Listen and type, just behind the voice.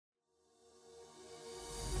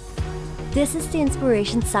This is the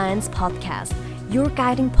Inspiration Science Podcast, your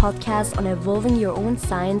guiding podcast on evolving your own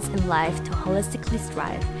science in life to holistically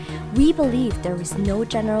thrive. We believe there is no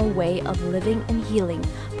general way of living and healing,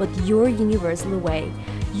 but your universal way.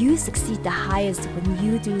 You succeed the highest when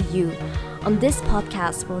you do you. On this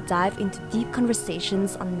podcast, we'll dive into deep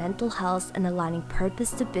conversations on mental health and aligning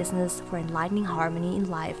purpose to business for enlightening harmony in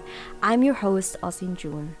life. I'm your host, Osin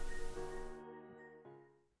June.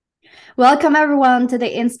 Welcome everyone to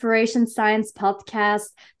the Inspiration Science Podcast.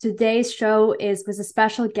 Today's show is with a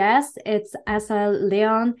special guest. It's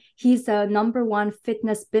Assael. He's a #1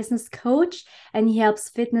 fitness business coach, and he helps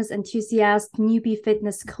fitness enthusiasts, newbie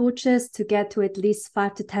fitness coaches to get to at least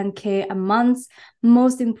 5 to 10K a month.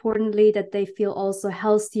 Most importantly, that they feel also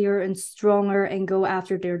healthier and stronger and go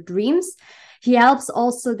after their dreams. He helps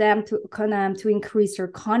also them to increase their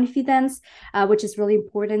confidence, which is really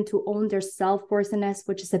important, to own their self-worthiness,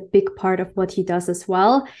 which is a big part of what he does as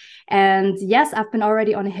well. And yes, I've been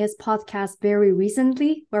already on his podcast very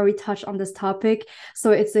recently where we touched on this topic.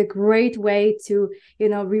 So it's a great way to,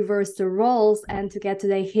 reverse the roles and to get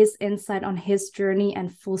today his insight on his journey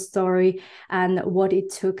and full story and what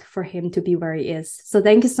it took for him to be where he is. So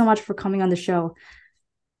thank you so much for coming on the show.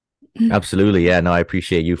 Absolutely. Yeah, no, I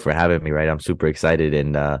appreciate you for having me, right? I'm super excited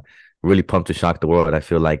and really pumped to shock the world. I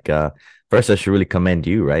feel like first I should really commend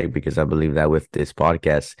you, right? Because I believe that with this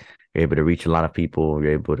podcast, you're able to reach a lot of people,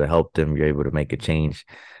 you're able to help them, you're able to make a change.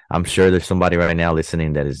 I'm sure there's somebody right now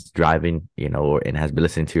listening that is driving, and has been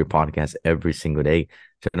listening to your podcast every single day,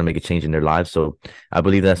 trying to make a change in their lives. So I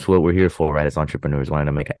believe that's what we're here for, right? As entrepreneurs, wanting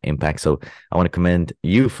to make an impact. So I want to commend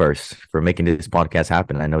you first for making this podcast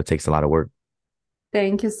happen. I know it takes a lot of work.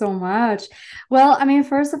 Thank you so much. Well,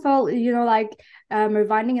 first of all,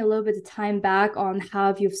 rewinding a little bit of time back on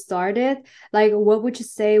how you've started, what would you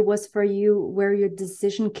say was for you where your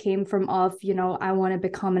decision came from of, I want to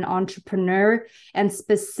become an entrepreneur, and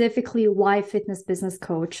specifically why fitness business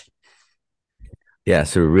coach? Yeah,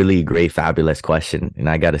 it's a really great, fabulous question. And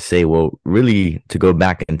I got to say, well, really to go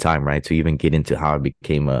back in time, right, to even get into how I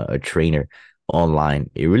became a trainer online,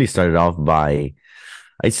 it really started off by,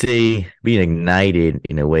 I'd say, being ignited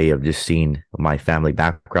in a way of just seeing my family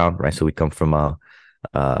background, right? So we come from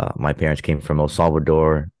my parents came from El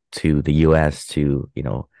Salvador to the U.S. to,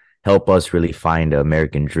 help us really find the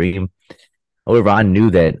American dream. However, I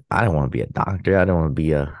knew that I don't want to be a doctor. I don't want to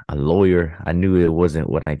be a lawyer. I knew it wasn't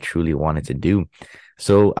what I truly wanted to do.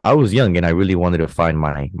 So I was young and I really wanted to find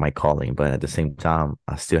my calling, but at the same time,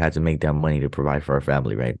 I still had to make that money to provide for our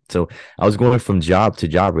family, right? So I was going from job to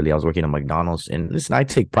job, really. I was working at McDonald's, and listen, I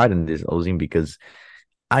take pride in this, Ozine, because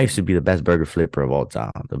I used to be the best burger flipper of all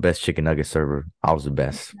time, the best chicken nugget server. I was the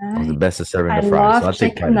best. I was the best at serving the fries. I love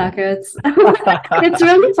chicken nuggets. It's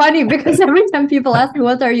really funny because every time people ask me,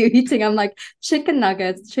 what are you eating? I'm like, chicken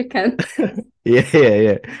nuggets, chicken.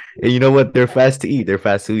 Yeah. And you know what? They're fast to eat.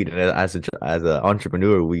 And as an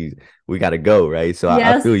entrepreneur, we got to go, right? So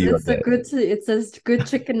yes, I feel you. It's a good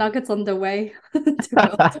chicken nuggets on the way.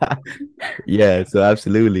 Yeah, so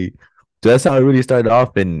absolutely. So that's how I really started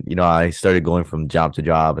off. And, I started going from job to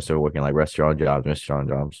job. I started working like restaurant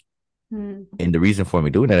jobs. And the reason for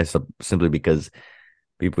me doing that is simply because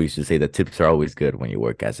people used to say that tips are always good when you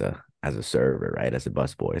work as a server, right? As a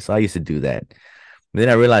busboy. So I used to do that. And then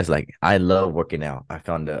I realized, I love working out. I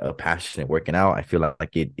found a passion in working out. I feel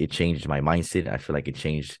like it changed my mindset. I feel like it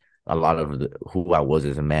changed a lot of who I was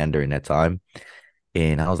as a man during that time.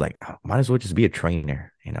 And I was like, oh, might as well just be a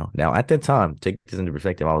trainer, Now, at that time, take this into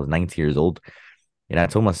perspective, I was 19 years old. And I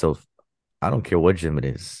told myself, I don't care what gym it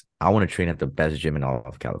is. I want to train at the best gym in all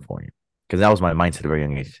of California. Because that was my mindset at a very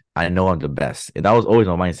young age. I know I'm the best. And that was always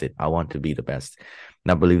my mindset. I want to be the best.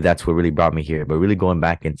 And I believe that's what really brought me here. But really going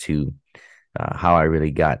back into how I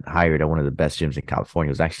really got hired at one of the best gyms in California,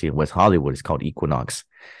 it was actually in West Hollywood. It's called Equinox.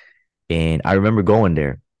 And I remember going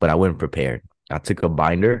there, but I wasn't prepared. I took a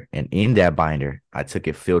binder, and in that binder, I took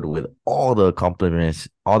it filled with all the accomplishments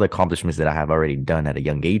that I have already done at a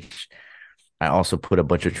young age. I also put a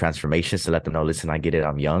bunch of transformations to let them know, listen, I get it,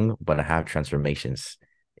 I'm young, but I have transformations.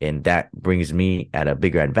 And that brings me at a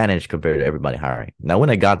bigger advantage compared to everybody hiring. Now, when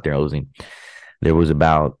I got there, there was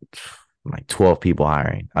about 12 people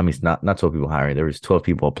hiring. I mean, it's not 12 people hiring. There was 12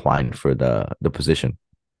 people applying for the position.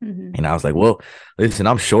 Mm-hmm. And I was like, well, listen,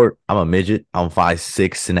 I'm short. I'm a midget. I'm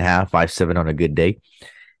 5'6.5", 5'7" on a good day.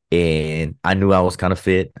 And I knew I was kind of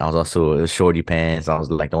fit. I was also a shorty pants. I was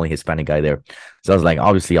like the only Hispanic guy there. So I was like,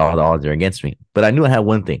 obviously all the odds are against me. But I knew I had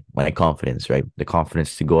one thing, my confidence, right? The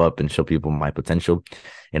confidence to go up and show people my potential.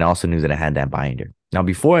 And I also knew that I had that binder. Now,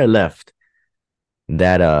 before I left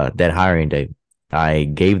that hiring day, I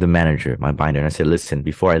gave the manager my binder and I said, listen,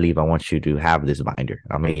 before I leave, I want you to have this binder.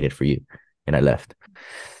 I made it for you. And I left.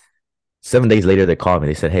 7 days later, they called me.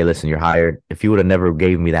 They said, hey, listen, you're hired. If you would have never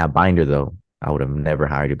gave me that binder, though, I would have never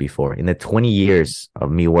hired you before. In the 20 years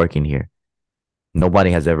of me working here,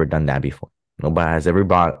 nobody has ever done that before. Nobody has ever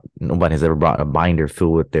brought a binder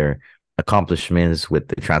filled with their accomplishments, with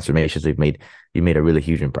the transformations they've made. You made a really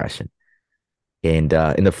huge impression. And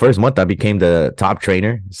in the first month, I became the top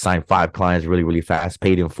trainer, signed 5 clients really, really fast,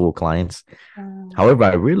 paid in full clients. However,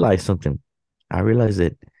 I realized something. I realized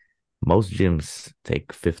that most gyms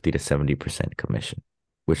take 50 to 70% commission,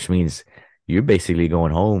 which means you're basically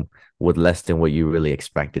going home with less than what you really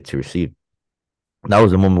expected to receive. That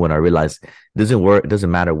was the moment when I realized it doesn't work. It doesn't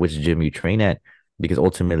matter which gym you train at, because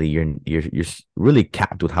ultimately you're really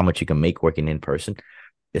capped with how much you can make working in person.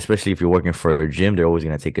 Especially if you're working for a gym, they're always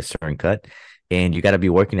going to take a certain cut, and you got to be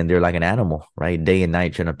working in there like an animal, right? Day and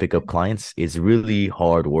night trying to pick up clients. It's really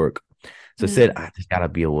hard work. So I said, there's got to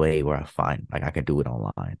be a way where I find like I can do it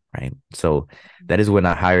online, right? So that is when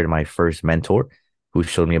I hired my first mentor, who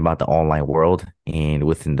showed me about the online world. And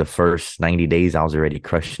within the first 90 days, I was already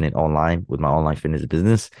crushing it online with my online fitness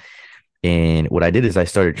business. And what I did is I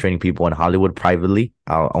started training people in Hollywood privately.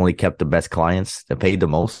 I only kept the best clients that paid the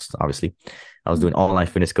most, obviously. I was doing online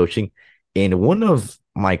fitness coaching. And one of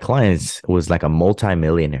my clients was like a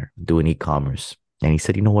multi-millionaire doing e-commerce. And he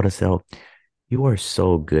said, you know what, Assael, you are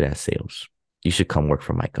so good at sales. You should come work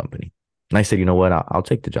for my company. And I said, you know what, I'll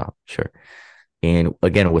take the job. Sure. And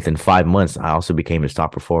again, within 5 months, I also became his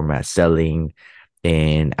top performer at selling.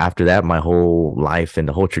 And after that, my whole life and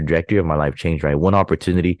the whole trajectory of my life changed, right? One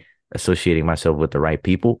opportunity, associating myself with the right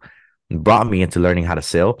people, brought me into learning how to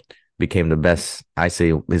sell, became the best, I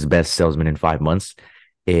say his best salesman in 5 months.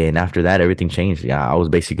 And after that, everything changed. Yeah, I was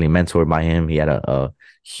basically mentored by him. He had a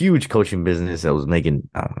huge coaching business that was making,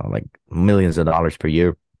 I don't know, like millions of dollars per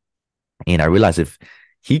year. And I realized if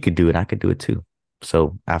he could do it, I could do it too.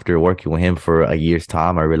 So after working with him for a year's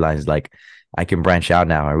time, I realized like I can branch out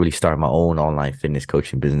now. I really started my own online fitness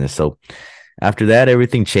coaching business. So after that,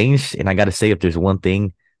 everything changed. And I got to say, if there's one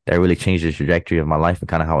thing that really changed the trajectory of my life and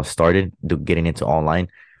kind of how I started getting into online,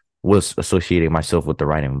 was associating myself with the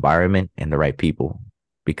right environment and the right people,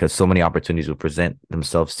 because so many opportunities will present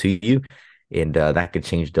themselves to you, and that could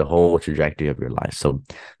change the whole trajectory of your life. So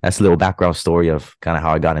that's a little background story of kind of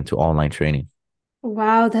how I got into online training.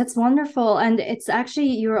 Wow, that's wonderful. And it's actually,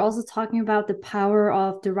 you're also talking about the power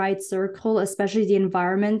of the right circle, especially the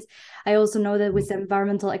environment. I also know that with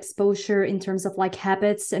environmental exposure in terms of like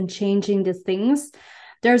habits and changing the things,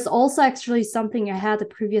 there's also actually something. I had a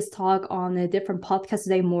previous talk on a different podcast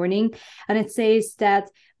today morning, and it says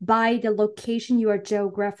that by the location you are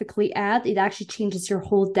geographically at, it actually changes your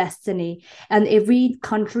whole destiny. And every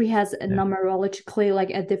country has a numerologically like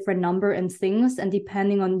a different number and things. And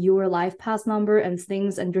depending on your life path number and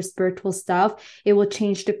things and your spiritual stuff, it will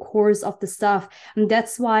change the course of the stuff. And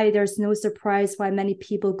that's why there's no surprise why many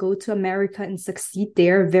people go to America and succeed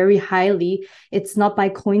there very highly. It's not by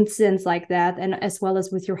coincidence like that. And as well as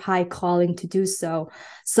with your high calling to do so.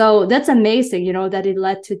 So that's amazing, you know, that it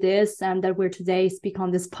led to this and that we're today speak on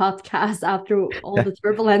this podcast after all the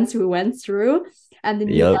turbulence we went through and the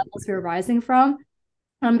new levels we're rising from.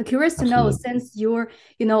 I'm curious to know, since you're,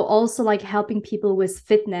 you know, also like helping people with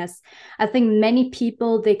fitness, I think many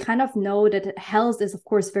people, they kind of know that health is, of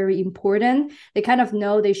course, very important. They kind of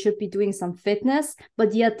know they should be doing some fitness,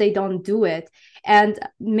 but yet they don't do it. And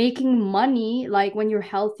making money, like when you're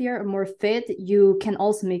healthier and more fit, you can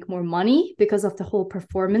also make more money because of the whole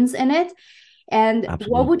performance in it. And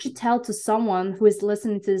what would you tell to someone who is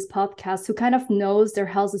listening to this podcast who kind of knows their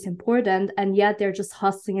health is important and yet they're just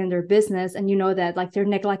hustling in their business, and you know that like they're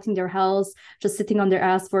neglecting their health, just sitting on their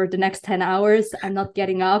ass for the next 10 hours and not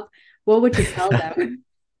getting up? What would you tell them?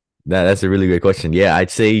 That's a really great question. Yeah,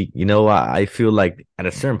 I'd say, you know, I feel like at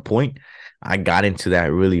a certain point, I got into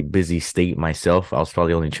that really busy state myself. I was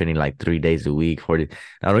probably only training like 3 days a week. 40.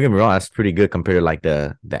 Now, don't get me wrong, that's pretty good compared to like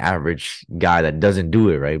the average guy that doesn't do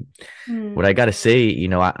it, right? What I gotta say, you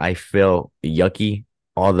know, I felt yucky,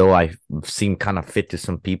 although I seemed kind of fit to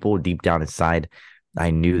some people. Deep down inside, I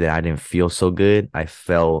knew that I didn't feel so good. I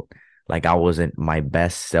felt like I wasn't my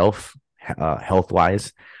best self, health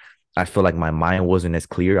wise. I feel like my mind wasn't as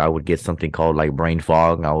clear. I would get something called like brain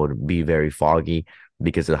fog. I would be very foggy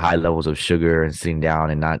because of high levels of sugar and sitting down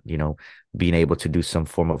and not, you know, being able to do some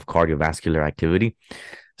form of cardiovascular activity.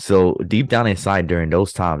 So deep down inside during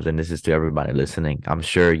those times, and this is to everybody listening, I'm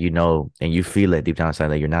sure you know and you feel it deep down inside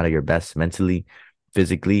that you're not at your best mentally,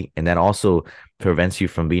 physically, and that also prevents you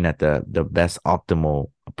from being at the best optimal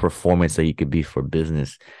performance that you could be for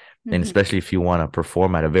business. And Mm-hmm. especially if you want to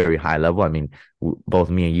perform at a very high level. I mean, both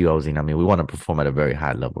me and you, Ozine, I mean, we want to perform at a very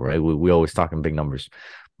high level, right? We always talk in big numbers.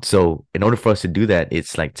 So in order for us to do that,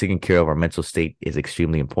 it's like taking care of our mental state is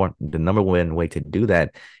extremely important. The number one way to do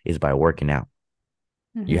that is by working out.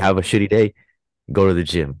 You Mm-hmm. have a shitty day, go to the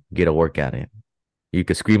gym, get a workout in. You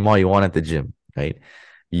can scream all you want at the gym, right?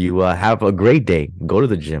 You have a great day, go to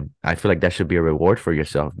the gym. I feel like that should be a reward for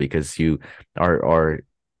yourself because you are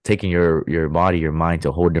taking your body, your mind to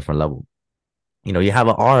a whole different level. You know, you have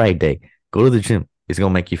an all right day, go to the gym. It's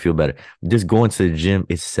gonna make you feel better. Just going to the gym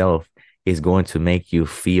itself is going to make you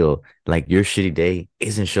feel like your shitty day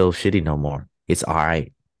isn't so shitty no more. It's all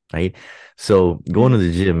right, right? So going to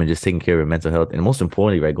the gym and just taking care of your mental health, and most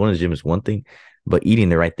importantly, right, going to the gym is one thing, but eating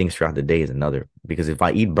the right things throughout the day is another. Because if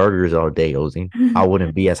I eat burgers all day, Ozine, I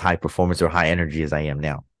wouldn't be as high performance or high energy as I am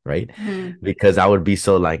now, right? Mm-hmm. Because I would be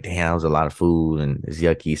so like, damn, that was a lot of food and it's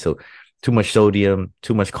yucky. So too much sodium,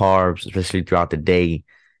 too much carbs, especially throughout the day,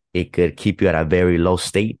 it could keep you at a very low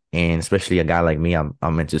state. And especially a guy like me,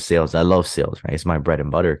 I'm into sales. I love sales, right? It's my bread and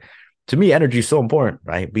butter. To me, energy is so important,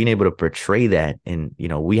 right? Being able to portray that, and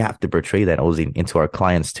we have to portray that, Ozzy, into our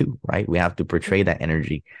clients too, right? We have to portray that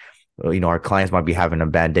energy. Our clients might be having a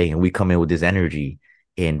bad day, and we come in with this energy,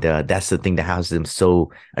 and that's the thing that has them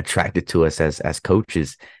so attracted to us as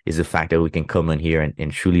coaches, is the fact that we can come in here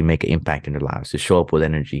and truly make an impact in their lives, to show up with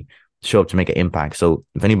energy, show up to make an impact. So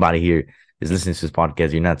if anybody here is listening to this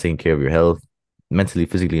podcast, you're not taking care of your health, mentally,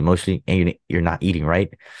 physically, emotionally, and you're not eating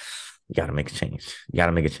right, you got to make a change. You got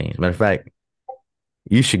to make a change. Matter of fact,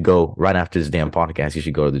 you should go right after this damn podcast. You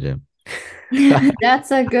should go to the gym.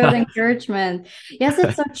 That's a good encouragement. Yes,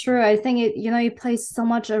 it's so true. I think it plays so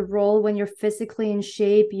much a role when you're physically in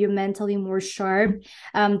shape, you're mentally more sharp,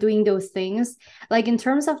 doing those things. Like in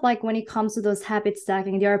terms of like when it comes to those habit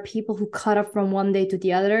stacking, there are people who cut off from one day to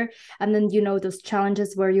the other. And then, those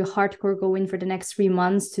challenges where you hardcore go in for the next 3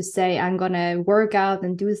 months to say, I'm gonna work out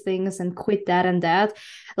and do things and quit that and that.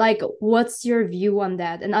 Like, what's your view on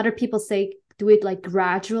that? And other people say, do it like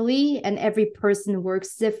gradually, and every person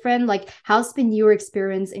works different. Like, how's been your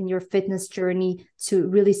experience in your fitness journey to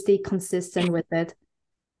really stay consistent with it?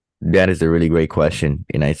 That is a really great question.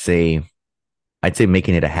 And I'd say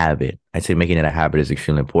making it a habit. I'd say making it a habit is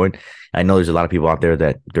extremely important. I know there's a lot of people out there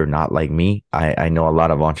that they're not like me. I know a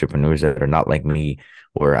lot of entrepreneurs that are not like me,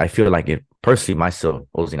 where I feel like, if personally myself,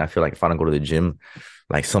 Ozine, I feel like if I don't go to the gym,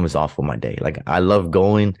 like something's off with my day. Like I love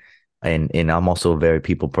going, and I'm also a very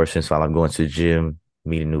people person. So I love going to the gym,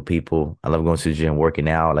 meeting new people. I love going to the gym, working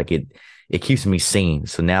out. Like it keeps me sane.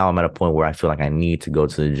 So now I'm at a point where I feel like I need to go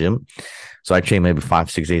to the gym. So I train maybe 5,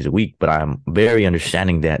 6 days a week, but I'm very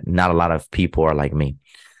understanding that not a lot of people are like me.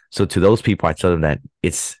 So to those people, I tell them that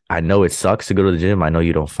I know it sucks to go to the gym. I know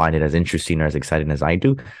you don't find it as interesting or as exciting as I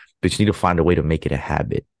do, but you need to find a way to make it a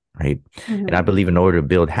habit, right? And I Mm-hmm. believe in order to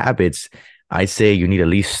build habits, I say you need at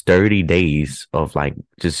least 30 days of like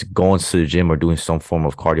just going to the gym or doing some form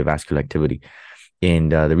of cardiovascular activity.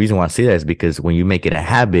 And the reason why I say that is because when you make it a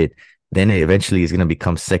habit, then it eventually is going to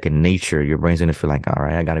become second nature. Your brain's going to feel like, all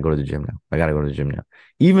right, I got to go to the gym now. I got to go to the gym now.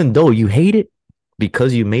 Even though you hate it,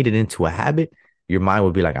 because you made it into a habit, your mind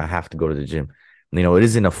will be like, I have to go to the gym. It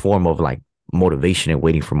isn't a form of like motivation and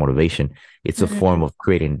waiting for motivation. It's a form Mm-hmm. of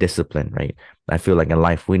creating discipline, right? I feel like in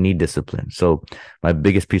life, we need discipline. So my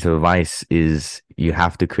biggest piece of advice is you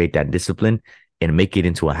have to create that discipline and make it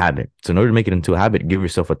into a habit. So in order to make it into a habit, give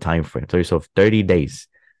yourself a time frame. Tell yourself 30 days.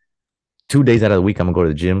 2 days out of the week, I'm gonna go to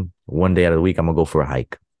the gym. One day out of the week, I'm gonna go for a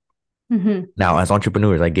hike. Mm-hmm. Now, as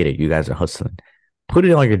entrepreneurs, I get it. You guys are hustling. Put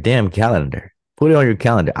it on your damn calendar. Put it on your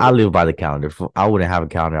calendar. I live by the calendar. If I wouldn't have a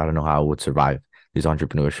calendar, I don't know how I would survive this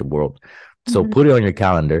entrepreneurship world. So Mm-hmm. put it on your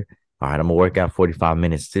calendar. All right, I'm gonna work out 45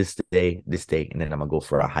 minutes this day, and then I'm gonna go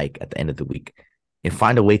for a hike at the end of the week. And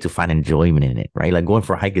find a way to find enjoyment in it, right? Like going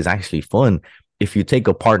for a hike is actually fun if you take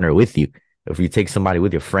a partner with you, if you take somebody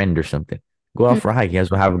with your friend or something. Go out for a hike. You guys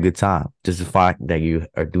will have a good time. Just the fact that you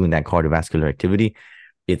are doing that cardiovascular activity,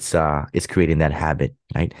 it's creating that habit,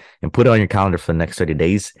 right? And put it on your calendar for the next 30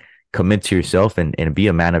 days. Commit to yourself and be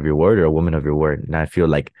a man of your word or a woman of your word. And I feel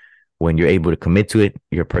like when you're able to commit to it,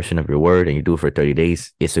 you're a person of your word, and you do it for 30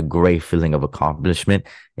 days, it's a great feeling of accomplishment.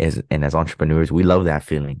 As entrepreneurs, we love that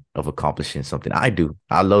feeling of accomplishing something. I do.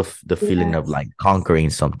 I love the feeling of Yes. like conquering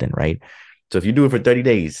something, right? So if you do it for 30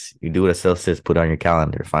 days, you do what Assael says, put it on your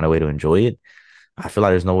calendar, find a way to enjoy it. I feel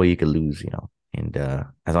like there's no way you could lose. And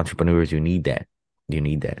as entrepreneurs, you need that. You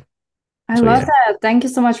need that. I So love yeah. that. Thank you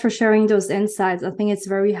so much for sharing those insights. I think it's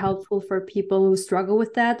very helpful for people who struggle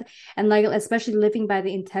with that. And like, especially living by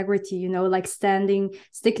the integrity, like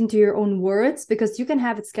sticking to your own words, because you can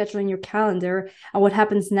have it scheduled in your calendar. And what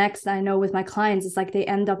happens next, I know with my clients, is like they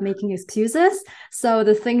end up making excuses. So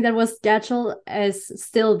the thing that was scheduled is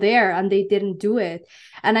still there and they didn't do it.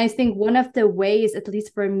 And I think one of the ways, at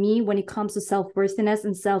least for me, when it comes to self-worthiness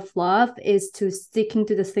and self-love, is to sticking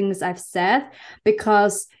to the things I've said,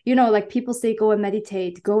 because like people say go and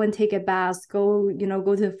meditate, go and take a bath, go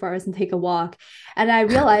to the forest and take a walk. And I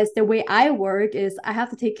realized the way I work is I have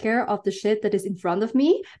to take care of the shit that is in front of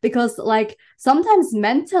me, because like sometimes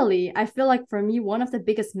mentally I feel like for me one of the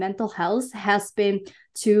biggest mental health has been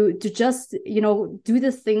to just do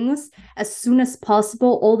the things as soon as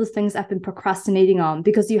possible, all the things I've been procrastinating on.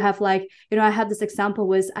 Because you have like I had this example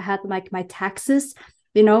was I had like my taxes,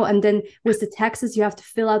 and then with the taxes, you have to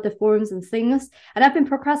fill out the forms and things. And I've been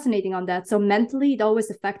procrastinating on that. So mentally, it always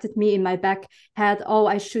affected me in my back head. Oh,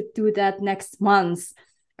 I should do that next month.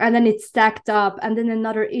 And then it stacked up. And then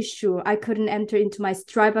another issue, I couldn't enter into my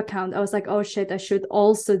Stripe account. I was like, oh shit, I should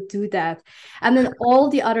also do that. And then all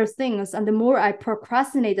the other things. And the more I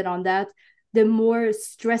procrastinated on that, the more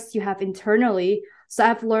stress you have internally. So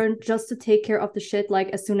I've learned just to take care of the shit like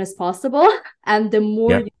as soon as possible. And the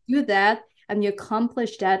more Yeah. you do that, and you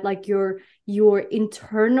accomplish that, like your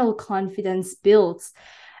internal confidence builds.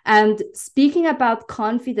 And speaking about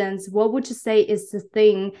confidence, what would you say is the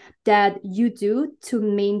thing that you do to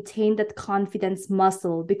maintain that confidence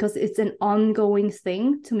muscle? Because it's an ongoing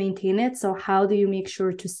thing to maintain it. So how do you make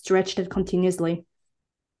sure to stretch that continuously?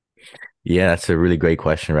 Yeah, that's a really great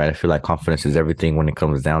question, right? I feel like confidence is everything when it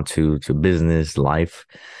comes down to business, life.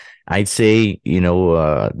 I'd say,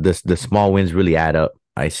 the small wins really add up.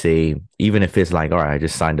 I say, even if it's like, all right, I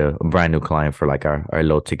just signed a brand new client for like our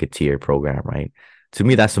low ticket tier program, right? To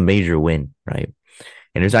me, that's a major win, right?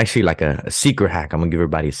 And there's actually like a secret hack. I'm gonna give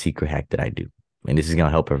everybody a secret hack that I do. And this is gonna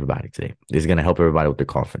help everybody today. This is gonna help everybody with their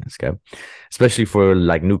confidence, okay? Especially for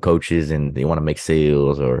like new coaches and they want to make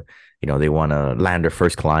sales, or they want to land their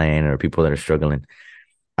first client, or people that are struggling.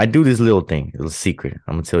 I do this little thing, a little secret.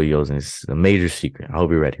 I'm gonna tell you, and it's a major secret. I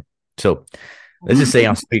hope you're ready. So let's just say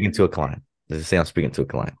I'm speaking to a client. Let's just say I'm speaking to a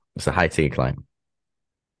client. It's a high ticket client.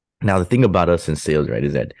 Now, the thing about us in sales, right,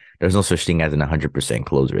 is that there's no such thing as an 100%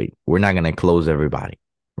 close rate. We're not going to close everybody,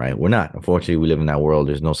 right? We're not. Unfortunately, we live in that world.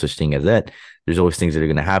 There's no such thing as that. There's always things that are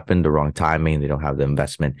going to happen, the wrong timing. They don't have the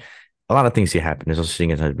investment. A lot of things can happen. There's no such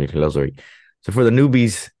thing as a close rate. So for the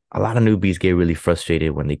newbies, a lot of newbies get really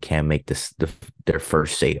frustrated when they can't make their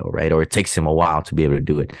first sale, right? Or it takes them a while to be able to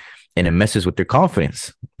do it. And it messes with their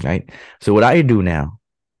confidence, right? So what I do now,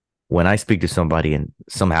 when I speak to somebody and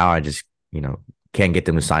somehow I just, can't get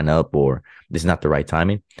them to sign up, or it's not the right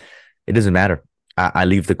timing, it doesn't matter. I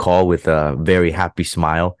leave the call with a very happy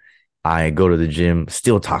smile. I go to the gym,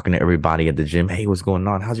 still talking to everybody at the gym. Hey, what's going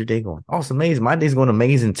on? How's your day going? Oh, it's amazing. My day's going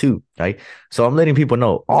amazing too, right? So I'm letting people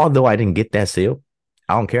know, although I didn't get that sale,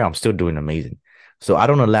 I don't care. I'm still doing amazing. So I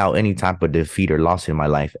don't allow any type of defeat or loss in my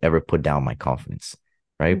life ever put down my confidence,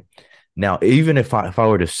 right? Now, even if I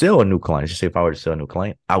were to sell a new client, just say if I were to sell a new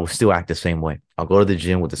client, I would still act the same way. I'll go to the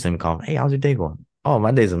gym with the same comment. Hey, how's your day going? Oh,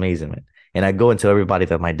 my day's amazing, man. And I go and tell everybody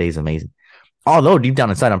that my day's amazing. Although deep down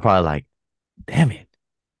inside, I'm probably like, damn it.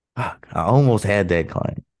 Fuck, I almost had that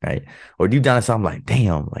client, right? Or deep down inside, I'm like,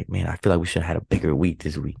 damn, like, man, I feel like we should have had a bigger week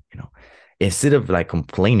this week, Instead of like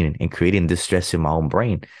complaining and creating distress in my own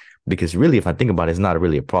brain. Because really, if I think about it, it's not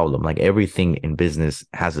really a problem. Like everything in business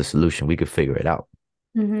has a solution. We could figure it out.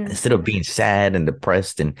 Mm-hmm. Instead of being sad and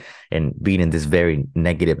depressed and being in this very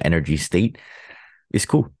negative energy state, it's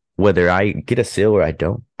cool. Whether I get a sale or I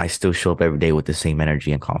don't, I still show up every day with the same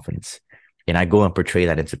energy and confidence. And I go and portray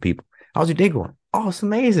that into people. How's your day going? Oh, it's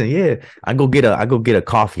amazing. Yeah. I go get a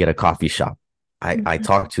coffee at a coffee shop. I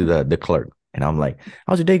talk to the clerk and I'm like,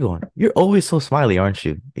 how's your day going? You're always so smiley, aren't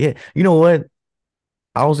you? Yeah. You know what?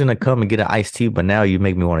 I was gonna come and get an iced tea, but now you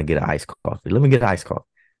make me want to get an iced coffee. Let me get an iced coffee.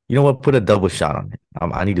 You know what? Put a double shot on it.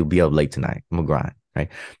 I need to be up late tonight. I'm gonna grind, right?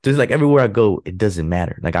 Just like everywhere I go, it doesn't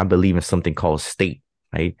matter. Like I believe in something called state,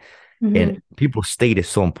 right? Mm-hmm. And people's state is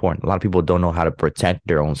so important. A lot of people don't know how to protect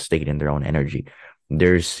their own state and their own energy.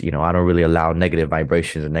 There's, I don't really allow negative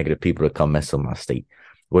vibrations or negative people to come mess up my state.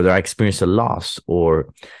 Whether I experience a loss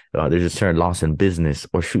or there's a certain loss in business,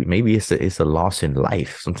 or shoot, maybe it's a loss in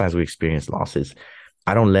life. Sometimes we experience losses.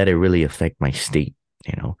 I don't let it really affect my state.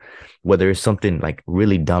 Whether it's something like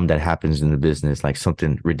really dumb that happens in the business, like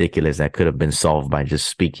something ridiculous that could have been solved by just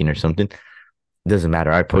speaking or something, it doesn't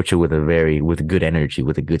matter. I approach it with good energy,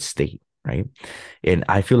 with a good state, right? And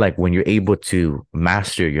I feel like when you're able to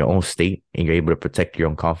master your own state and you're able to protect your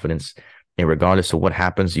own confidence, and regardless of what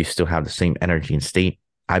happens, you still have the same energy and state,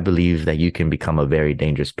 I believe that you can become a very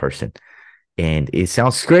dangerous person. And it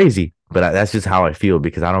sounds crazy, but that's just how I feel,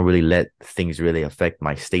 because I don't really let things really affect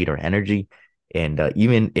my state or energy. And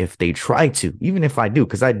even if they try to, even if I do,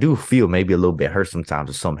 because I do feel maybe a little bit hurt sometimes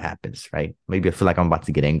if something happens, right? Maybe I feel like I'm about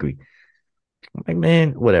to get angry. I'm like,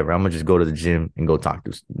 man, whatever. I'm gonna just go to the gym and go talk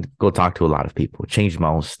to a lot of people, change my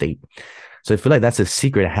own state. So I feel like that's a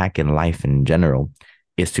secret hack in life in general,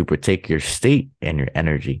 is to protect your state and your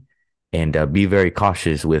energy, and be very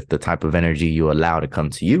cautious with the type of energy you allow to come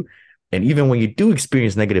to you. And even when you do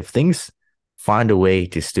experience negative things, find a way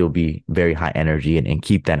to still be very high energy and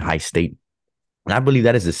keep that high state. And I believe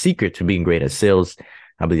that is the secret to being great at sales.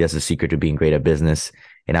 I believe that's the secret to being great at business.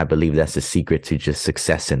 And I believe that's the secret to just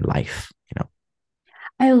success in life, you know.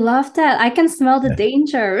 I love that. I can smell the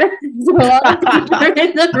danger. There's a lot of danger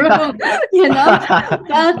in the room, you know.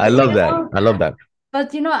 I But love that. I love that.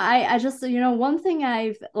 But I just, one thing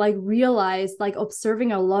I've like realized, like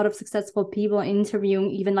observing a lot of successful people,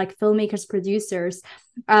 interviewing even like filmmakers, producers,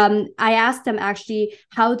 I asked them actually,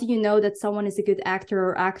 how do you know that someone is a good actor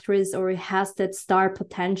or actress, or has that star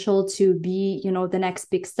potential to be, the next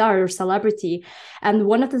big star or celebrity? And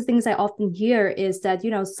one of the things I often hear is that,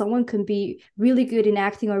 someone can be really good in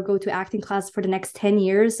acting or go to acting class for the next 10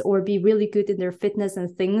 years, or be really good in their fitness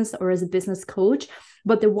and things, or as a business coach.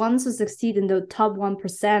 But the ones who succeed in the top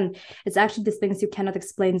 1%, it's actually these things you cannot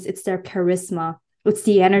explain. It's their charisma. It's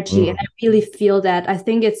the energy. And I really feel that. I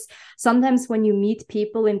think it's sometimes when you meet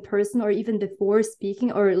people in person, or even before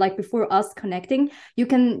speaking, or like before us connecting, you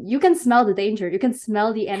can smell the danger. You can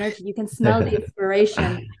smell the energy. You can smell the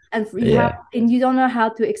inspiration. And you don't know how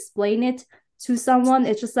to explain it to someone.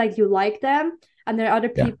 It's just like you like them. And there are other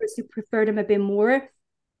people who prefer them a bit more.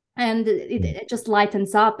 And it just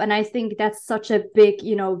lightens up. And I think that's such a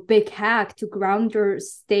big hack to ground your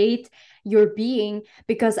state, your being,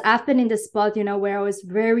 because I've been in the spot, where I was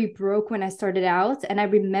very broke when I started out. And I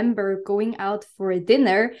remember going out for a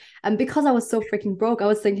dinner, and because I was so freaking broke, I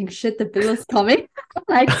was thinking, shit, the bill is coming.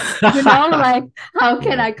 Like, like, how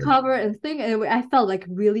can I cover and think? And I felt like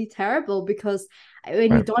really terrible, because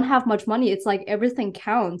when you don't have much money, it's like everything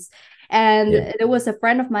counts. And there was a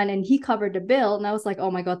friend of mine, and he covered the bill. And I was like,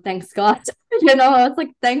 oh my God, thanks God. I was like,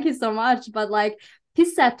 thank you so much. But like, he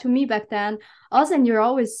said to me back then, Austin, you're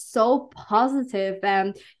always so positive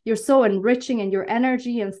and you're so enriching in your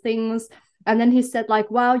energy and things. And then he said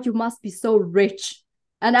like, wow, you must be so rich.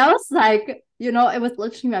 And I was like, it was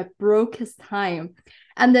literally my brokest time.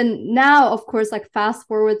 And then now, of course, like fast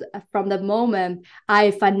forward from the moment,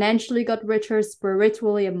 I financially got richer,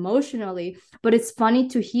 spiritually, emotionally. But it's funny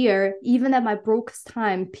to hear, even at my brokest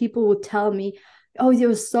time, people would tell me, oh,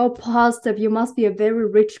 you're so positive. You must be a very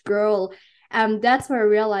rich girl. And that's where I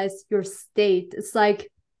realized your state. It's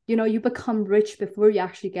like, you become rich before you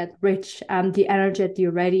actually get rich. The energy that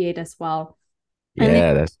you radiate as well.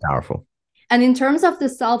 Yeah, that's powerful. And in terms of the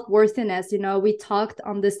self-worthiness, we talked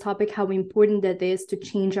on this topic, how important that is to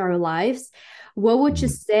change our lives. What would you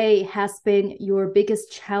say has been your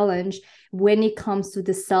biggest challenge when it comes to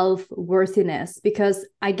the self-worthiness? Because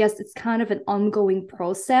I guess it's kind of an ongoing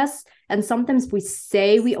process. And sometimes we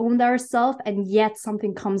say we owned ourselves, and yet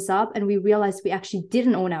something comes up and we realize we actually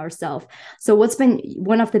didn't own ourselves. So what's been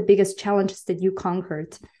one of the biggest challenges that you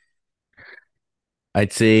conquered?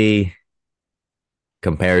 I'd say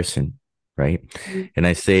comparison. Right. And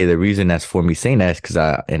I say the reason that's for me saying that is because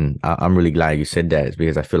I'm really glad you said that, is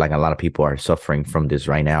because I feel like a lot of people are suffering from this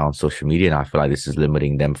right now on social media. And I feel like this is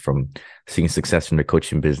limiting them from seeing success in their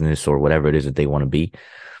coaching business or whatever it is that they want to be,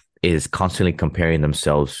 is constantly comparing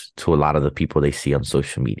themselves to a lot of the people they see on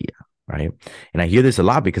social media. Right. And I hear this a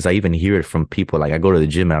lot because I even hear it from people. Like I go to the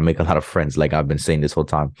gym and I make a lot of friends, like I've been saying this whole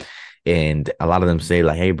time. And a lot of them say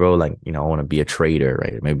like, hey, bro, like, I want to be a trader,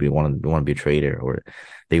 right? Maybe they want to be a trader, or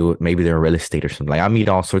maybe they're in real estate or something. Like I meet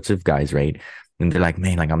all sorts of guys, right? And they're like,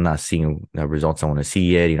 man, like I'm not seeing the results I want to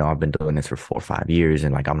see yet. I've been doing this for 4 or 5 years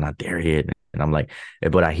and like I'm not there yet. And I'm like,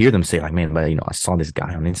 but I hear them say like, man, but I saw this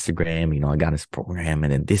guy on Instagram, I got his program,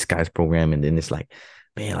 and then this guy's program. And then it's like,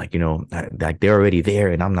 man, like, like they're already there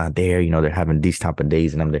and I'm not there. They're having these type of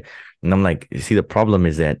days and I'm there. And I'm like, see, the problem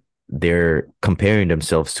is that they're comparing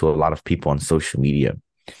themselves to a lot of people on social media.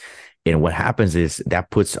 And what happens is that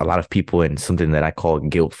puts a lot of people in something that I call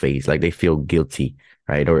guilt phase. Like they feel guilty,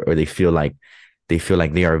 right? Or they feel like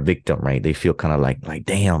they are a victim, right? They feel kind of like,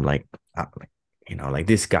 damn, like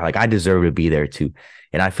this guy, like I deserve to be there too.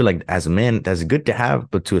 And I feel like as a man, that's good to have,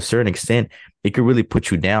 but to a certain extent, it could really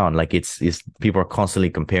put you down. Like it's people are constantly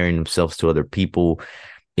comparing themselves to other people,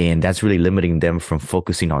 and that's really limiting them from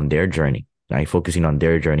focusing on their journey. Right, focusing on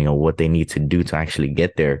their journey, on what they need to do to actually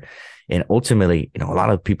get there. And ultimately, a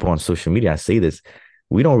lot of people on social media, I say this,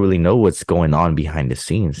 we don't really know what's going on behind the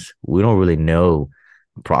scenes. We don't really know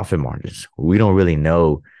profit margins. We don't really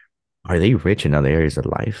know, are they rich in other areas of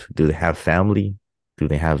life? Do they have family? Do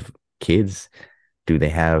they have kids? Do they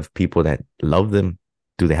have people that love them?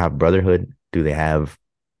 Do they have brotherhood? Do they have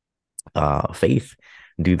faith?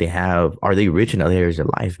 Are they rich in other areas of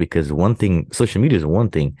life? Because one thing, social media is one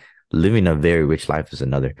thing, living a very rich life is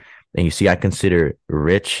another. And you see, I consider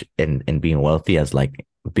rich and being wealthy as like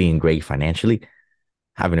being great financially,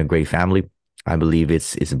 having a great family. I believe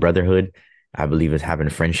it's brotherhood. I believe it's having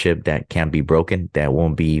a friendship that can't be broken, that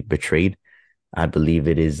won't be betrayed. I believe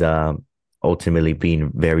it is ultimately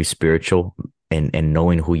being very spiritual and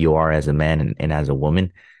knowing who you are as a man and as a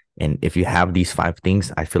woman. And if you have these 5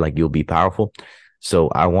 things, I feel like you'll be powerful. So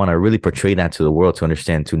I want to really portray that to the world, to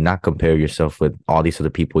understand, to not compare yourself with all these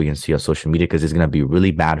other people you can see on social media, because it's going to be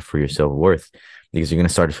really bad for your self-worth, because you're going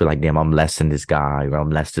to start to feel like, damn, I'm less than this guy, or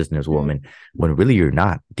I'm less than this woman, when really you're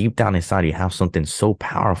not. Deep down inside, you have something so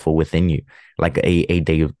powerful within you, like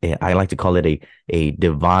I like to call it a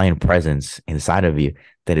divine presence inside of you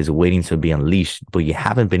that is waiting to be unleashed, but you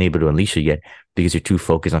haven't been able to unleash it yet because you're too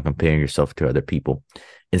focused on comparing yourself to other people.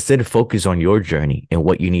 Instead of focus on your journey and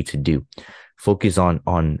what you need to do. Focus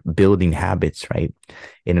on building habits, right?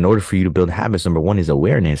 And in order for you to build habits, number one is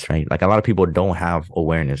awareness, right? Like a lot of people don't have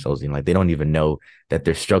awareness, like they don't even know that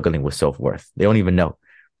they're struggling with self-worth. They don't even know,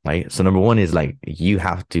 right? So number one is like, you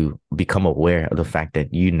have to become aware of the fact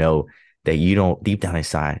that that you don't, deep down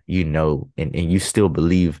inside, and you still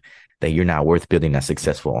believe that you're not worth building a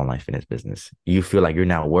successful online fitness business. You feel like you're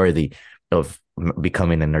not worthy of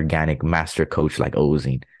becoming an organic master coach like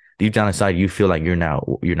Ozine. Deep down inside, you feel like you're not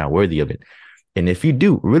worthy of it. And if you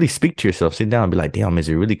do, really speak to yourself, sit down and be like, damn, is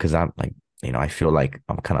it really because I'm like, I feel like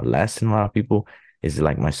I'm kind of less than a lot of people? Is it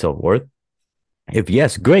like my self-worth? If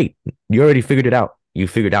yes, great. You already figured it out. You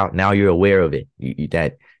figured out, now you're aware of it,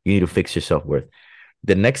 that you need to fix your self-worth.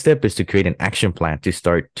 The next step is to create an action plan to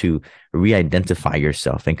start to re-identify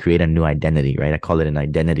yourself and create a new identity, right? I call it an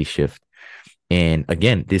identity shift. And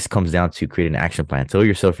again, this comes down to creating an action plan. Tell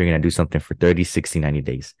yourself you're going to do something for 30, 60, 90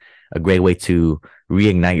 days. A great way to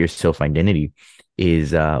reignite your self-identity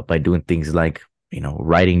is by doing things like,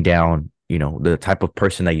 writing down, the type of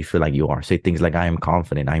person that you feel like you are. Say things like, I am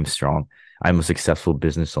confident, I am strong, I'm a successful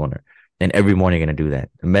business owner. And every morning you're going to do that.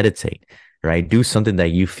 Meditate, right? Do something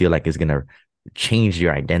that you feel like is going to change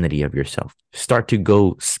your identity of yourself. Start to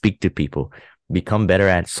go speak to people, become better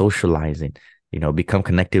at socializing, become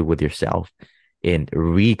connected with yourself and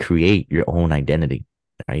recreate your own identity,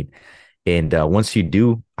 right? And once you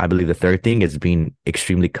do, I believe the third thing is being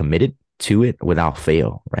extremely committed to it without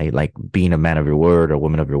fail, right? Like being a man of your word or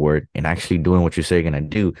woman of your word and actually doing what you say you're going to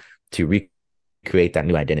do to recreate that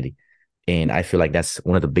new identity. And I feel like that's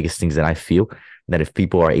one of the biggest things that I feel, that if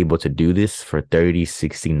people are able to do this for 30,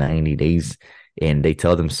 60, 90 days, and they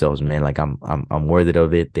tell themselves, man, like I'm worthy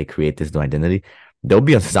of it, they create this new identity, they'll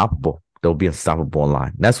be unstoppable. They'll be unstoppable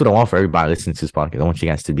online. That's what I want for everybody listening to this podcast. I want you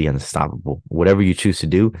guys to be unstoppable. Whatever you choose to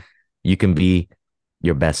do, you can be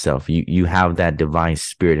your best self. You have that divine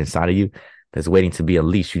spirit inside of you that's waiting to be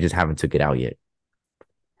unleashed. You just haven't took it out yet.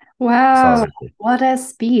 Wow, what a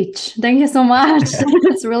speech. Thank you so much.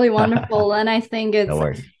 It's really wonderful. And I think it's,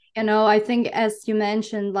 I think as you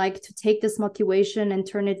mentioned, like to take this motivation and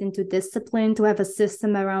turn it into discipline, to have a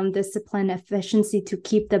system around discipline, efficiency, to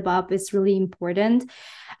keep them up is really important.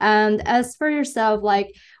 And as for yourself,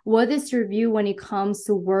 like, what is your view when it comes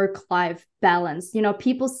to work-life balance?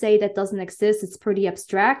 People say that doesn't exist. It's pretty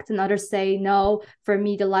abstract. And others say, no, for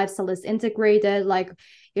me, the lifestyle is integrated, like,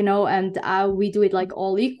 and we do it like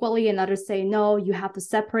all equally. And others say, no, you have to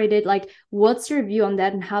separate it. Like, what's your view on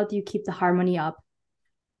that? And how do you keep the harmony up?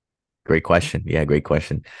 Great question. Yeah, great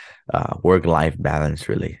question. Work-life balance,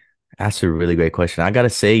 really. That's a really great question. I got to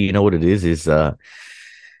say, you know what it is I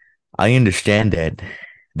understand that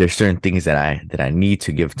there's certain things that I need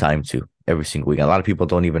to give time to every single week. A lot of people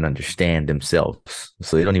don't even understand themselves.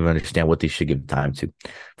 So they don't even understand what they should give time to.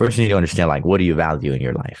 First, you need to understand, like, what do you value in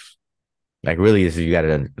your life? Like, really, you got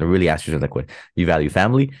to really ask yourself, like, what you value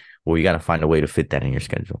family? Well, you got to find a way to fit that in your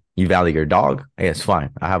schedule. You value your dog? Hey, it's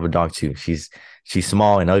fine. I have a dog too. She's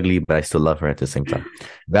small and ugly, but I still love her at the same time.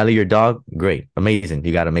 Value your dog? Great. Amazing.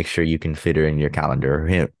 You got to make sure you can fit her in your calendar, or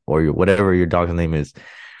him, or whatever your dog's name is.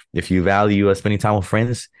 If you value spending time with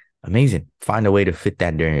friends, amazing. Find a way to fit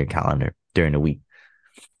that during your calendar during the week.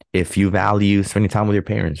 If you value spending time with your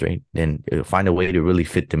parents, right, then find a way to really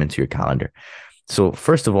fit them into your calendar. So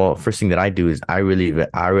first of all, first thing that I do is I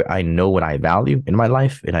know what I value in my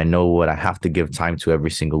life, and I know what I have to give time to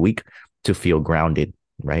every single week to feel grounded,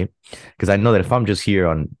 right? Because I know that if I'm just here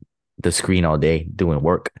on the screen all day doing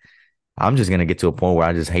work. I'm just gonna get to a point where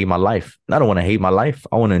I just hate my life. I don't want to hate my life.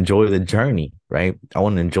 I want to enjoy the journey, right? I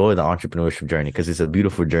want to enjoy the entrepreneurship journey because it's a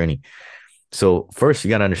beautiful journey. So first, you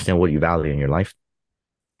gotta understand what you value in your life,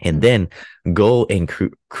 and then go and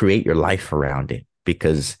create your life around it.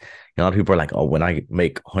 Because a lot of people are like, "Oh, when I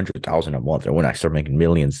make 100,000 a month, or when I start making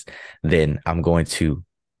millions, then I'm going to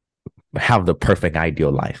have the perfect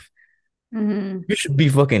ideal life." Mm-hmm. You should be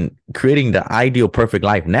fucking creating the ideal perfect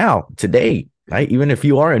life now, today, right? Even if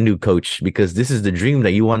you are a new coach, because this is the dream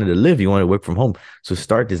that you wanted to live. You want to work from home. So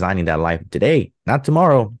start designing that life today, not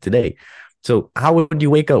tomorrow, today. So how would you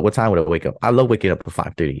wake up? What time would I wake up? I love waking up at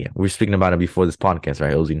 5:30 a.m. We were speaking about it before this podcast,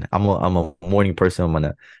 right, Ozzy? I'm a morning person. I'm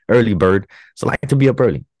an early bird. So I like to be up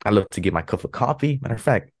early. I love to get my cup of coffee. Matter of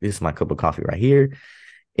fact, this is my cup of coffee right here.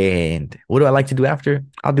 And what do I like to do after?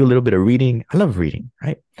 I'll do a little bit of reading. I love reading,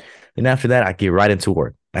 right? And after that, I get right into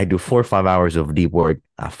work. I do 4 or 5 hours of deep work.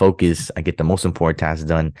 I focus. I get the most important tasks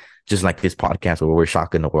done, just like this podcast where we're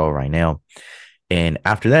shocking the world right now. And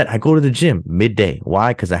after that, I go to the gym midday.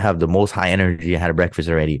 Why? Because I have the most high energy. I had a breakfast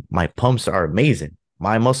already. My pumps are amazing.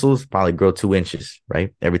 My muscles probably grow 2 inches,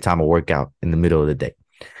 right? Every time I work out in the middle of the day.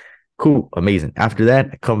 Cool. Amazing. After that,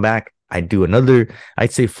 I come back. I do another,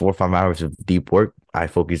 I'd say 4 or 5 hours of deep work. I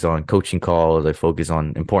focus on coaching calls. I focus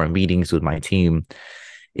on important meetings with my team.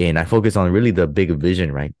 And I focus on really the big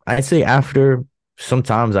vision, right? I'd say after,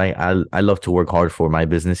 sometimes I love to work hard for my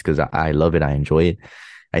business because I love it. I enjoy it.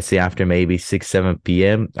 I say after maybe 6, 7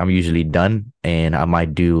 p.m., I'm usually done and I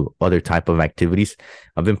might do other type of activities.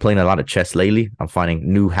 I've been playing a lot of chess lately. I'm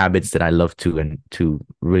finding new habits that I love to and to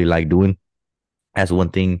really like doing. As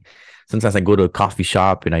one thing, sometimes I go to a coffee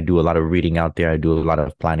shop and I do a lot of reading out there. I do a lot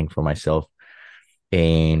of planning for myself.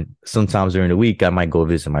 And sometimes during the week, I might go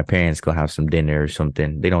visit my parents, go have some dinner or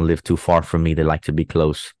something. They don't live too far from me. They like to be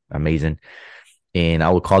close. Amazing. And I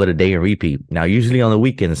would call it a day and repeat. Now, usually on the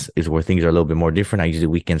weekends is where things are a little bit more different. I use the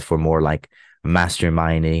weekends for more like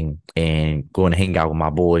masterminding and going to hang out with my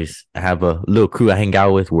boys. I have a little crew I hang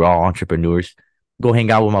out with. We're all entrepreneurs. Go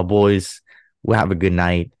hang out with my boys. We'll have a good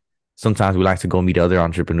night. Sometimes we like to go meet other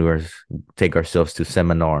entrepreneurs, take ourselves to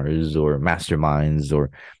seminars or masterminds, or,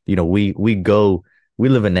 we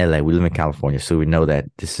live in LA, we live in California. So we know that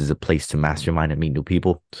this is a place to mastermind and meet new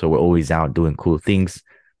people. So we're always out doing cool things.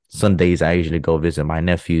 Sundays, I usually go visit my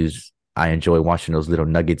nephews. I enjoy watching those little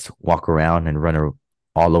nuggets walk around and run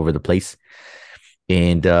all over the place.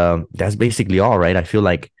 And that's basically all, right? I feel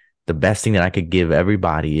like the best thing that I could give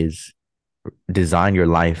everybody is design your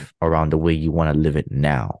life around the way you want to live it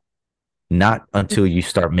now. Not until you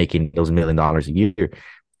start making those $1 million a year.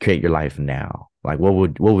 Create your life now. Like what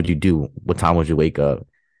would you do? What time would you wake up?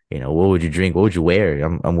 What would you drink? What would you wear?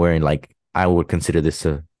 I'm wearing, like, I would consider this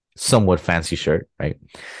a somewhat fancy shirt, right?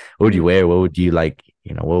 What would you wear? What would you like?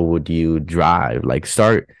 What would you drive? Like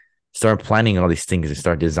start planning all these things and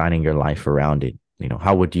start designing your life around it.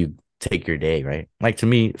 How would you take your day, right? Like, to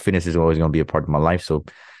me, fitness is always going to be a part of my life. So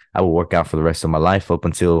I will work out for the rest of my life up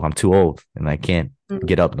until I'm too old and I can't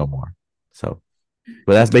get up no more. So,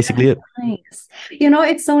 but that's basically it. Nice.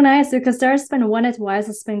 It's so nice because there's been one advice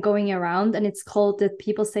that's been going around, and it's called that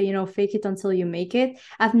people say, fake it until you make it.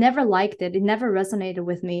 I've never liked it. It never resonated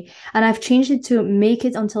with me. And I've changed it to make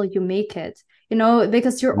it until you make it,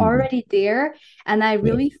 because you're already there. And I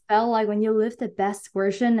really felt like when you live the best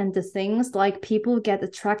version and the things, like, people get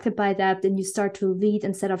attracted by that, then you start to lead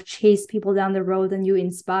instead of chase people down the road, and you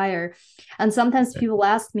inspire. And sometimes people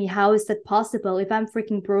ask me, how is that possible? If I'm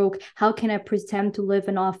freaking broke, how can I pretend to live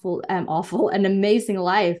an an amazing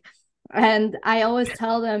life? And I always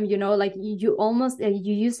tell them, like, you almost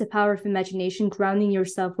you use the power of imagination, grounding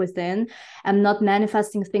yourself within, and not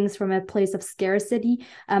manifesting things from a place of scarcity.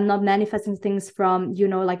 Not manifesting things from,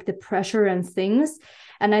 like the pressure and things.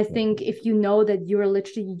 And I think if you know that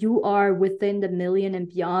you are within the million and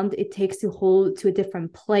beyond, it takes you whole to a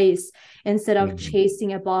different place, instead of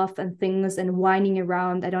chasing above and things and whining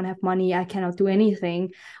around. I don't have money. I cannot do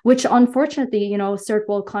anything, which unfortunately, third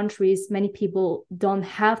world countries, many people don't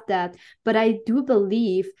have that. But I do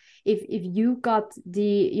believe if you got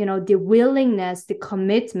the willingness, the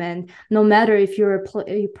commitment, no matter if you're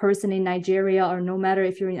a person in Nigeria or no matter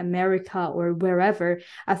if you're in America or wherever,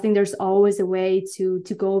 I think there's always a way to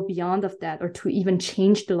go beyond of that, or to even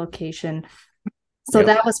change the location. So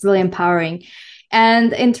that was really empowering.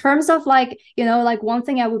 And in terms of like, like one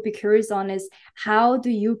thing I would be curious on is how do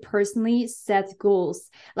you personally set goals?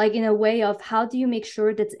 Like in a way of how do you make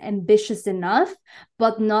sure that's ambitious enough,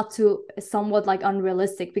 but not too somewhat like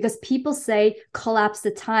unrealistic? Because people say collapse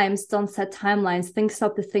the times, don't set timelines, think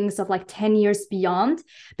of the things of like 10 years beyond.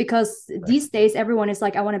 Because Right. these days everyone is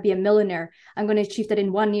like, I want to be a millionaire. I'm going to achieve that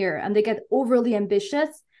in 1 year. And they get overly ambitious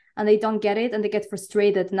and they don't get it and they get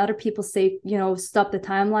frustrated. And other people say, stop the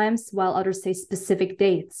timelines, while others say specific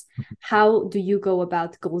dates. How do you go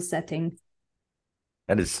about goal setting?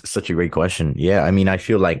 That is such a great question. Yeah, I mean, I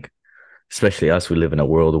feel like, especially us, we live in a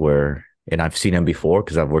world where, and I've seen them before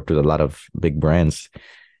because I've worked with a lot of big brands.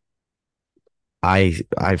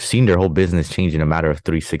 I've seen their whole business change in a matter of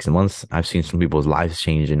 3 6 months. I've seen some people's lives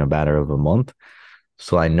change in a matter of a month.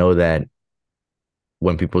 So I know that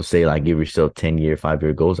when people say like give yourself 10-year,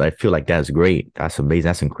 5-year goals, I feel like that's great. That's amazing.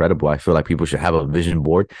 That's incredible. I feel like people should have a vision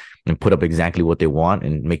board and put up exactly what they want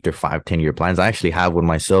and make their 5 10-year plans. I actually have one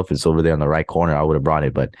myself. It's over there on the right corner. I would have brought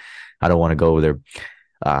it, but I don't want to go over there.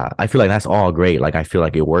 I feel like that's all great. Like I feel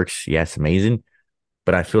like it works. Yes, amazing.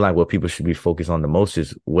 But I feel like what people should be focused on the most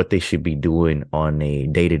is what they should be doing on a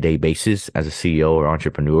day-to-day basis as a CEO or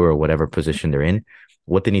entrepreneur or whatever position they're in,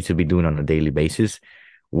 what they need to be doing on a daily basis,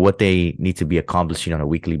 what they need to be accomplishing on a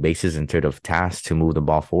weekly basis in terms of tasks to move the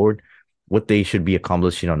ball forward, what they should be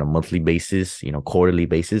accomplishing on a monthly basis, quarterly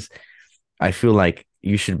basis. I feel like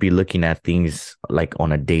you should be looking at things like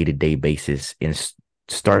on a day-to-day basis and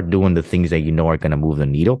start doing the things that you know are going to move the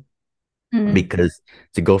needle. Mm-hmm. Because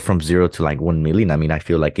to go from 0 to like 1 million, I mean, I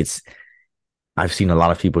feel like I've seen a lot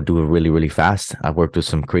of people do it really, really fast. I've worked with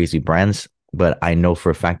some crazy brands, but I know for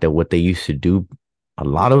a fact that what they used to do a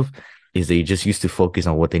lot of is they just used to focus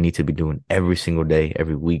on what they need to be doing every single day,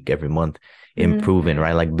 every week, every month, improving,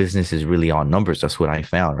 right? Like business is really on numbers. That's what I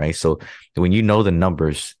found, right? So when you know the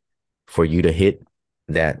numbers for you to hit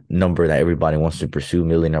that number that everybody wants to pursue,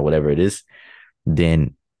 million or whatever it is,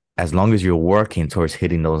 then as long as you're working towards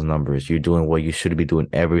hitting those numbers, you're doing what you should be doing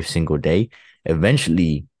every single day,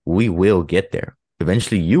 eventually we will get there.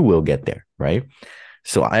 Eventually you will get there, right?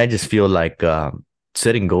 So I just feel like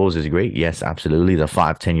setting goals is great. Yes, absolutely. The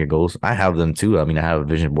 5 10 year goals, I have them too. I mean, I have a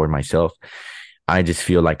vision board myself. I just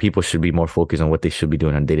feel like people should be more focused on what they should be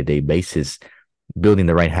doing on a day-to-day basis, building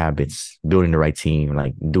the right habits, building the right team,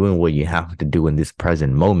 like doing what you have to do in this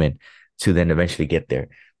present moment to then eventually get there.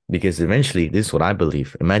 Because eventually, this is what I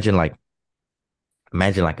believe. Imagine like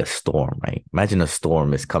a storm, right? Imagine a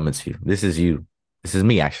storm is coming to you. This is you. This is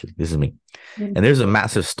me, actually. This is me. And there's a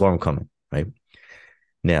massive storm coming, right?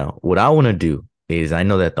 Now, what I want to do is I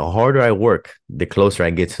know that the harder I work, the closer I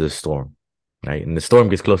get to the storm, right? And the storm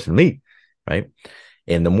gets closer to me, right?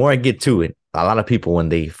 And the more I get to it, a lot of people, when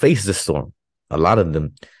they face the storm, a lot of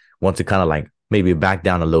them want to kind of like maybe back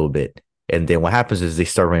down a little bit. And then what happens is they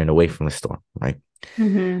start running away from the storm, right?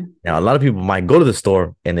 Mm-hmm. Now, a lot of people might go to the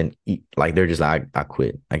store and then eat, like they're just like, I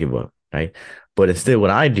quit, I give up, right? But instead,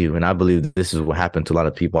 what I do, and I believe this is what happened to a lot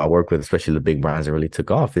of people I work with, especially the big brands that really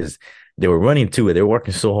took off, is they were running to it. They were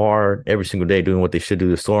working so hard every single day, doing what they should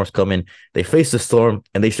do. The storms come in, they face the storm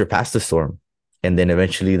and they surpass the storm. And then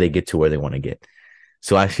eventually they get to where they want to get.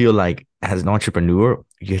 So I feel like as an entrepreneur,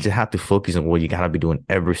 you just have to focus on what you got to be doing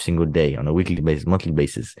every single day on a weekly basis, monthly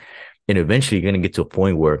basis. And eventually you're going to get to a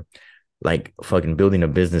point where like fucking building a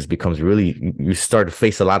business becomes really, you start to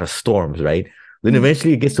face a lot of storms, right? Then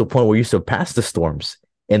eventually it gets to a point where you surpass the storms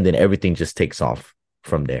and then everything just takes off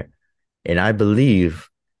from there. And I believe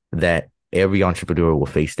that every entrepreneur will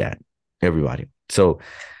face that, everybody. So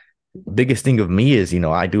biggest thing of me is,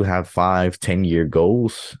 I do have 5 10 year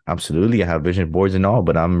goals. Absolutely. I have vision boards and all,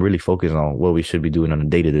 but I'm really focused on what we should be doing on a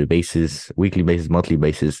day-to-day basis, weekly basis, monthly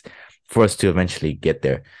basis for us to eventually get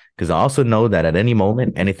there. Because I also know that at any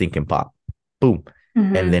moment, anything can pop, boom.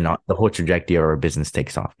 And then the whole trajectory of our business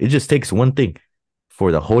takes off. It just takes one thing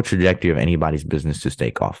for the whole trajectory of anybody's business to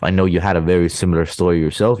take off. I know you had a very similar story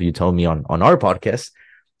yourself. You told me on our podcast.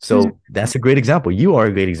 So that's a great example. You are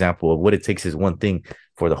a great example of what it takes is one thing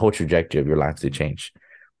for the whole trajectory of your life to change.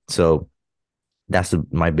 So that's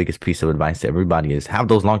my biggest piece of advice to everybody is have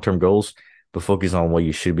those long-term goals, but focus on what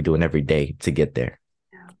you should be doing every day to get there.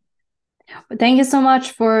 Thank you so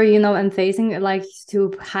much for, emphasizing, like,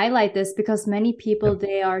 to highlight this, because many people,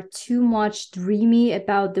 they are too much dreamy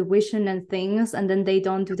about the vision and things, and then they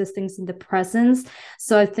don't do the things in the presence.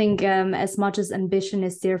 So I think as much as ambition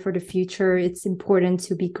is there for the future, it's important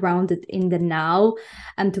to be grounded in the now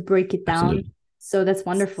and to break it down. Absolutely. So that's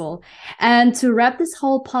wonderful. And to wrap this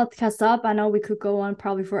whole podcast up, I know we could go on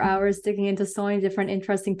probably for hours digging into so many different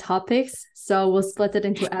interesting topics. So we'll split it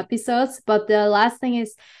into episodes. But the last thing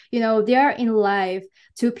is, there are in life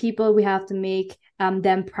two people we have to make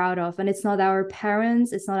them proud of. And it's not our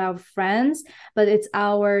parents, it's not our friends, but it's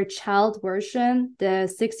our child version,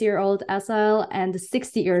 the 6-year-old Assael and the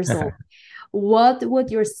 60 years old. What would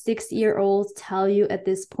your 6-year-old tell you at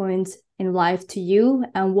this point in life to you?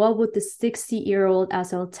 And what would the 60-year-old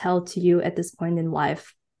Assael tell to you at this point in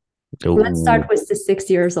life? Ooh. Let's start with the 6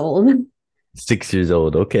 years old. 6 years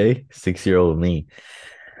old. Okay. 6-year-old me.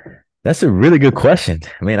 That's a really good question.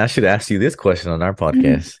 Man, I should ask you this question on our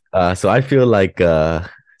podcast. So I feel like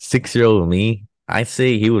 6-year-old me, I'd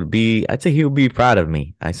say he would be proud of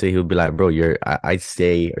me. I'd say he would be like, bro, I'd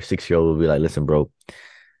say, or 6-year-old would be like, listen, bro,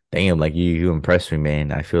 damn, like you impressed me,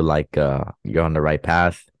 man. I feel like you're on the right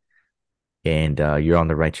path and you're on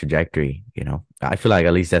the right trajectory. I feel like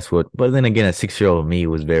at least that's what, but then again, a 6-year-old me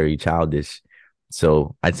was very childish.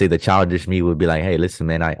 So I'd say the childish me would be like, hey, listen,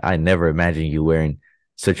 man, I never imagined you wearing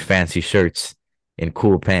such fancy shirts and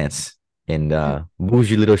cool pants and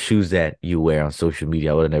bougie little shoes that you wear on social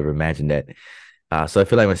media. I would have never imagined that. So I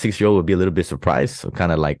feel like my 6-year-old would be a little bit surprised. So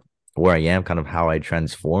kind of like where I am, kind of how I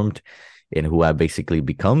transformed and who I basically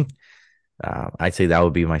become. I'd say that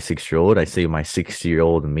would be my 6-year-old. I'd say my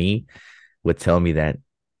 60-year-old me would tell me that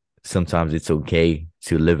sometimes it's okay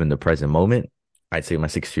to live in the present moment. I'd say my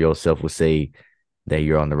 60-year-old self would say that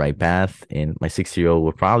you're on the right path. And my 60-year-old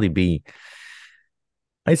would probably be,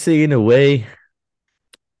 I'd say in a way,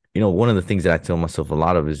 one of the things that I tell myself a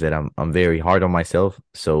lot of is that I'm very hard on myself.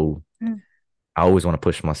 So I always want to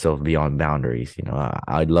push myself beyond boundaries.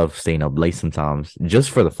 I love staying up late sometimes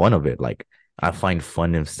just for the fun of it. Like I find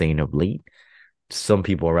fun in staying up late. Some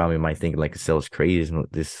people around me might think like Assael's crazy.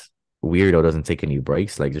 This weirdo doesn't take any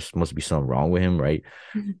breaks. Like there must be something wrong with him, right?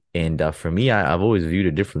 And for me, I've always viewed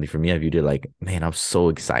it differently. For me, I viewed it like, man, I'm so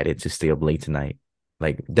excited to stay up late tonight.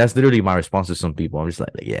 Like that's literally my response to some people. I'm just like,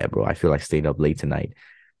 yeah, bro, I feel like staying up late tonight.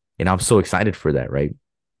 And I'm so excited for that, right?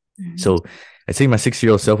 So I think my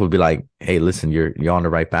 6-year-old self would be like, hey, listen, you're on the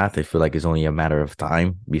right path. I feel like it's only a matter of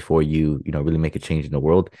time before you really make a change in the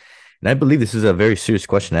world. And I believe this is a very serious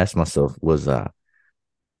question to ask myself was, I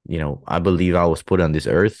believe I was put on this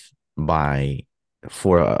earth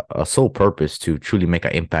for a sole purpose to truly make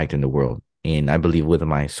an impact in the world. And I believe with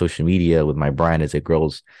my social media, with my brand as it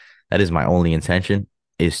grows, that is my only intention,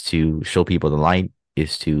 is to show people the light,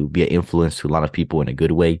 is to be an influence to a lot of people in a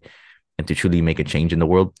good way and to truly make a change in the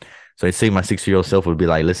world. So I'd say my 6-year-old self would be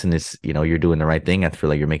like, listen, you're doing the right thing. I feel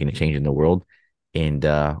like you're making a change in the world. And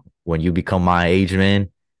when you become my age, man,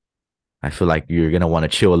 I feel like you're going to want to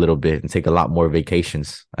chill a little bit and take a lot more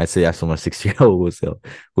vacations. I'd say that's what my 6-year-old would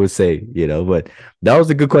say, but that was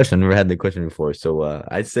a good question. I've never had the question before. So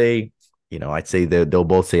I'd say they'll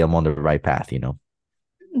both say I'm on the right path,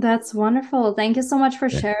 That's wonderful. Thank you so much for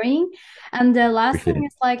sharing. And the last thing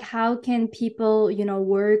is like, how can people,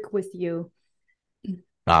 work with you?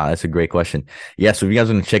 That's a great question. Yeah, so if you guys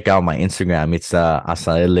want to check out my Instagram, it's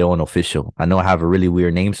Assael Leon Official. I know I have a really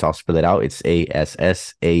weird name, so I'll spell it out. It's ASSAELLEON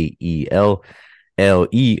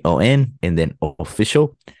and then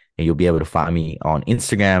official. And you'll be able to find me on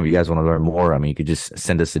Instagram. If you guys want to learn more, you could just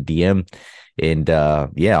send us a DM. And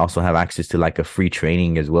also have access to like a free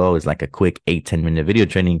training as well. It's like a quick 8-10 minute video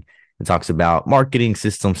training. It talks about marketing,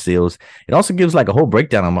 system, sales. It also gives like a whole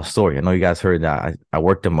breakdown on my story. I know you guys heard that I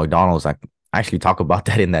worked at McDonald's. I actually talk about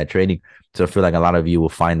that in that training. So I feel like a lot of you will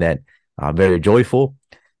find that very joyful.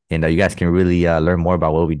 And you guys can really learn more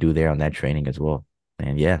about what we do there on that training as well.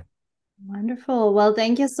 And yeah. Wonderful. Well,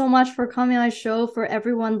 thank you so much for coming on the show. For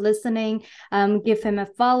everyone listening, give him a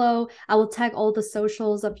follow. I will tag all the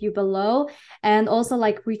socials of you below. And also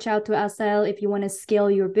reach out to Assael if you want to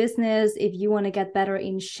scale your business, if you want to get better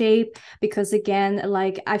in shape. Because again,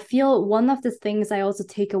 I feel one of the things I also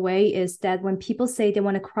take away is that when people say they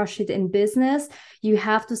want to crush it in business, you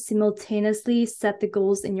have to simultaneously set the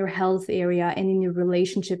goals in your health area and in your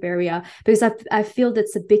relationship area. Because I feel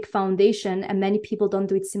that's a big foundation and many people don't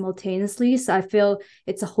do it simultaneously. So I feel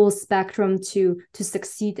it's a whole spectrum to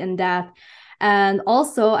succeed in that. And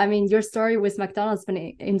also, your story with McDonald's has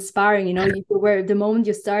been inspiring. You were the moment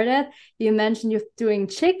you started, you mentioned you're doing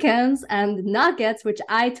chickens and nuggets, which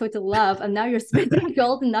I totally love. And now you're spending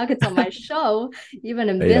golden nuggets on my show, even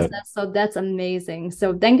in business. So that's amazing.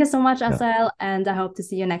 So thank you so much, Assael. And I hope to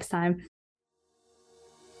see you next time.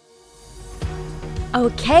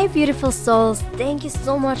 Okay, beautiful souls, thank you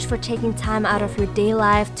so much for taking time out of your day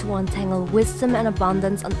life to untangle wisdom and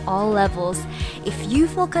abundance on all levels. If you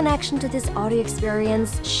feel connection to this audio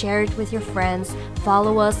experience, share it with your friends.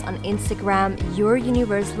 Follow us on Instagram, Your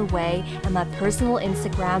Universal Way, and my personal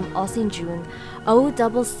Instagram, Osinjun,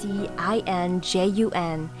 OCCINJUN.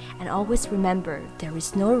 And always remember, there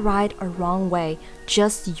is no right or wrong way,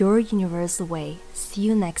 just your universal way. See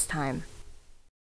you next time.